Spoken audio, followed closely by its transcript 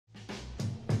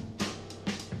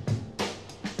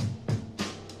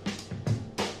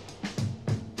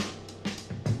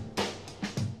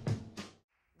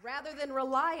Rather than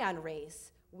rely on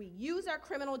race, we use our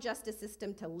criminal justice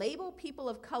system to label people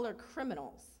of color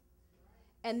criminals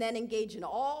and then engage in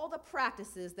all the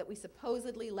practices that we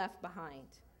supposedly left behind.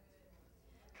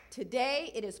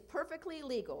 Today, it is perfectly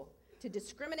legal to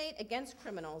discriminate against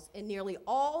criminals in nearly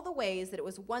all the ways that it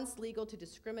was once legal to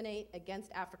discriminate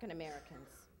against African Americans.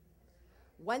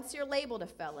 Once you're labeled a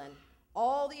felon,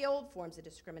 all the old forms of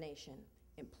discrimination,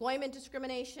 employment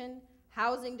discrimination,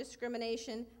 housing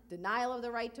discrimination, denial of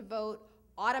the right to vote,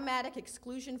 automatic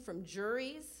exclusion from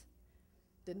juries,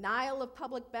 denial of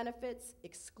public benefits,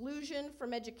 exclusion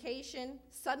from education,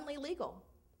 suddenly legal.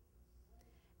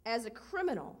 As a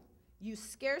criminal, you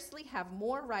scarcely have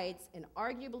more rights and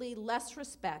arguably less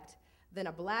respect than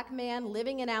a black man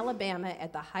living in Alabama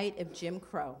at the height of Jim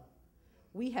Crow.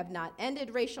 We have not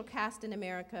ended racial caste in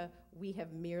America, we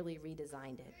have merely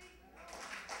redesigned it.